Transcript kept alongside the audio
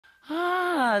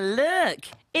Ah, look,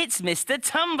 it's Mr.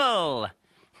 Tumble.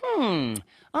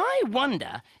 I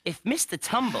wonder if Mr.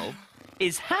 Tumble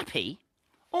is happy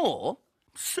or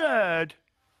sad.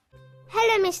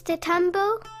 Hello, Mr.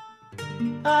 Tumble.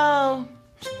 Oh,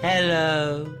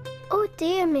 hello. Oh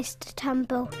dear, Mr.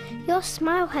 Tumble, your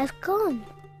smile has gone.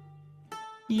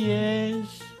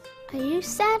 Yes. Are you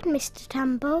sad, Mr.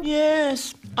 Tumble?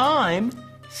 Yes, I'm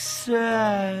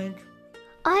sad.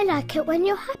 I like it when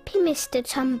you're happy, Mr.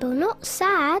 Tumble, not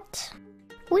sad.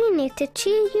 We need to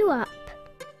cheer you up.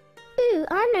 Ooh,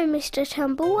 I know, Mr.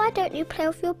 Tumble. Why don't you play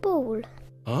with your ball?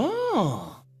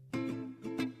 Oh.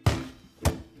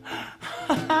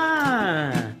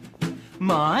 Ha-ha!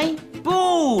 My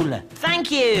ball!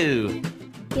 Thank you!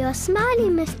 You're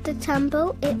smiling, Mr.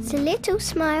 Tumble. It's a little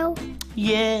smile.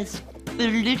 Yes, a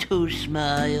little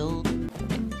smile.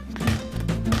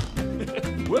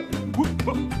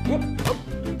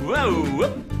 Whoa!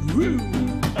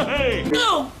 Hey!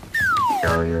 No!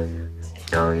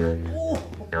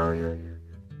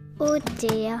 Oh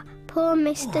dear, poor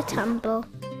Mr. Tumble.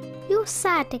 You're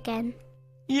sad again.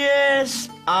 Yes,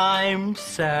 I'm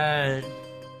sad.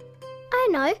 I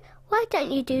know. Why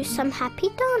don't you do some happy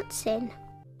dancing?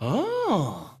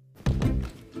 Oh.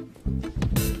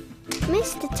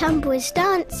 Mr. Tumble is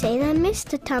dancing and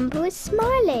Mr. Tumble is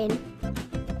smiling.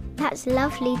 That's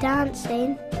lovely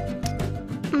dancing.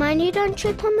 Mind you don't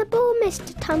trip on the ball,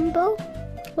 Mr. Tumble.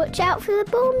 Watch out for the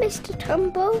ball, Mr.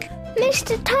 Tumble.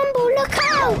 Mr. Tumble, look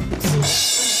out!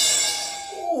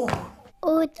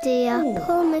 Oh dear,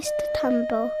 poor Mr.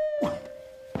 Tumble.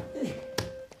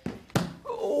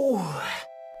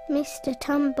 Mr.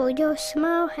 Tumble, your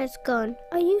smile has gone.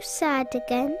 Are you sad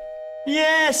again?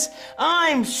 Yes,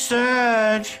 I'm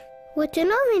sad. Would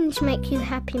an orange make you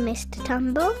happy, Mr.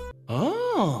 Tumble?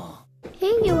 Oh.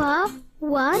 Here you are.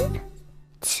 1,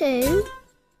 2,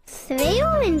 3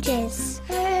 oranges.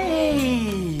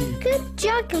 Hey. Good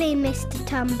juggling, Mr.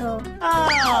 Tumble.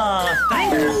 Ah,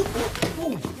 thank you.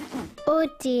 Oh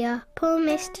dear, poor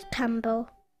Mr. Tumble.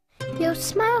 Your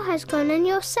smile has gone and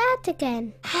you're sad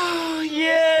again.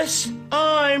 Yes,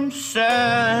 I'm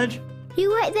sad.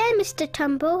 You wait there, Mr.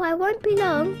 Tumble. I won't be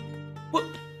long. What?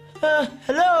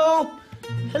 Hello?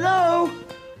 Hello?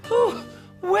 Oh,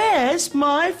 where's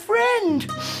my friend?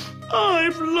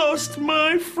 I've lost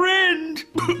my friend.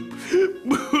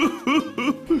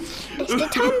 Mr.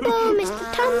 Tumble,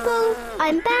 Mr. Tumble,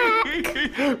 I'm back.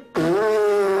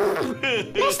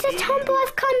 Mr. Tumble,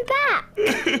 I've come back.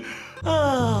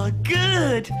 Oh,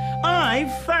 good.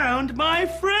 I've found my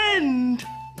friend.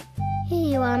 Here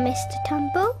you are, Mr.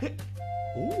 Tumble.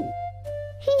 Ooh.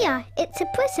 Here, it's a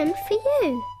present for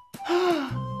you.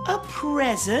 A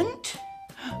present?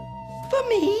 For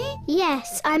me?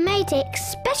 Yes, I made it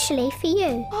especially for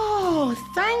you. Oh,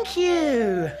 thank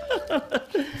you.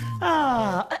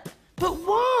 But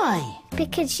why?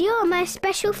 Because you're my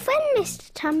special friend,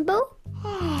 Mr. Tumble.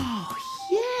 Oh,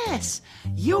 yes.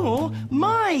 You're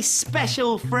my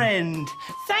special friend.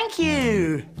 Thank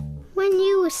you. When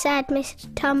you were sad, Mr.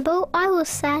 Tumble, I was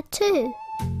sad too.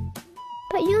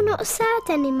 But you're not sad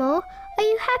anymore. Are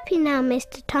you happy now,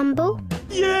 Mr. Tumble?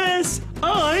 Yes,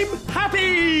 I'm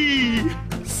happy.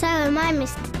 So am I,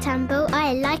 Mr. Tumble.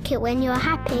 I like it when you're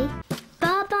happy.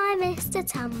 Bye-bye, Mr.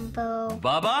 Tumble.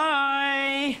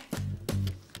 Bye-bye.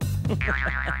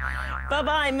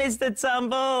 Bye-bye, Mr.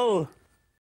 Tumble.